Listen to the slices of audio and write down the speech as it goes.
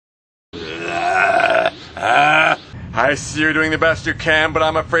I see you're doing the best you can, but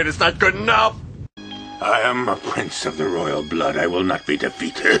I'm afraid it's not good enough. I am a prince of the royal blood. I will not be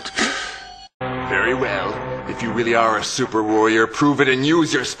defeated. Very well. If you really are a super warrior, prove it and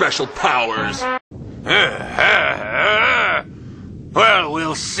use your special powers. Well,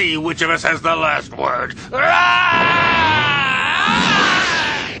 we'll see which of us has the last word.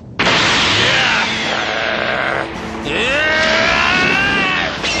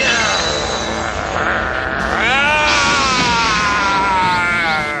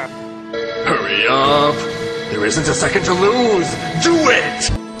 Hurry up. There isn't a second to lose. Do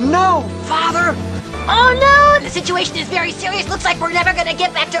it! No, Father! Oh no! The situation is very serious. Looks like we're never gonna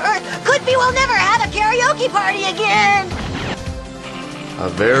get back to Earth. Could be we'll never have a karaoke party again! A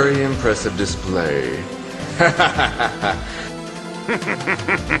very impressive display.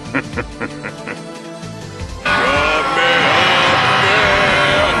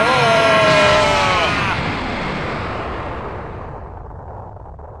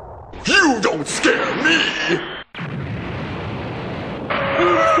 You don't scare me!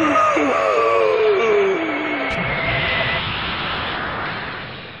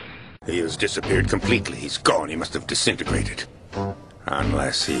 He has disappeared completely. He's gone. He must have disintegrated.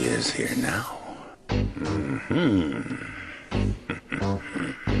 Unless he is here now.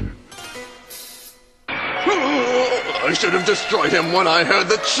 I should have destroyed him when I had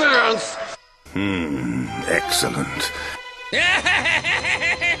the chance! Excellent.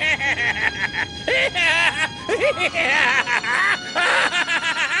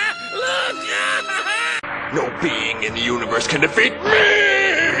 No being in the universe can defeat me!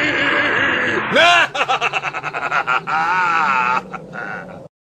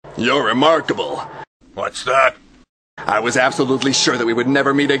 You're remarkable. What's that? I was absolutely sure that we would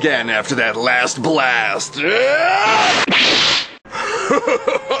never meet again after that last blast. I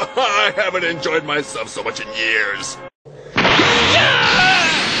haven't enjoyed myself so much in years.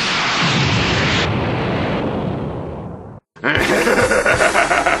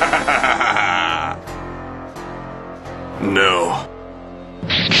 No.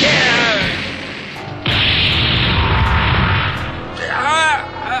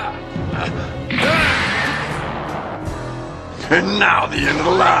 And now the end of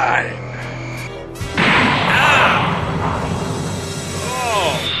the line.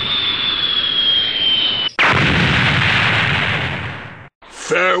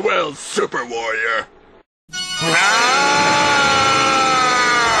 Farewell, Super Warrior.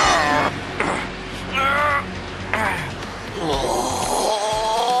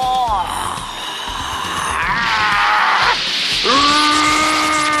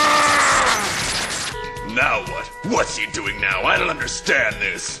 Now what? What's he doing now? I don't understand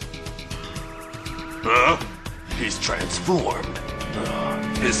this. Huh? He's transformed.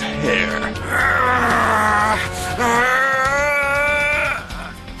 His hair.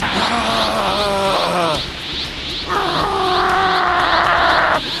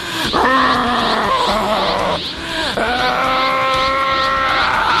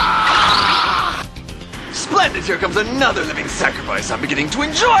 Splendid! Here comes another living sacrifice. I'm beginning to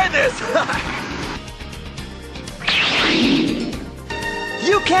enjoy this!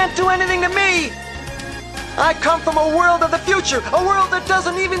 You can't do anything to me! I come from a world of the future, a world that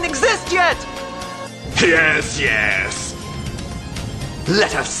doesn't even exist yet! Yes, yes.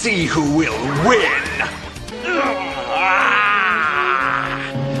 Let us see who will win.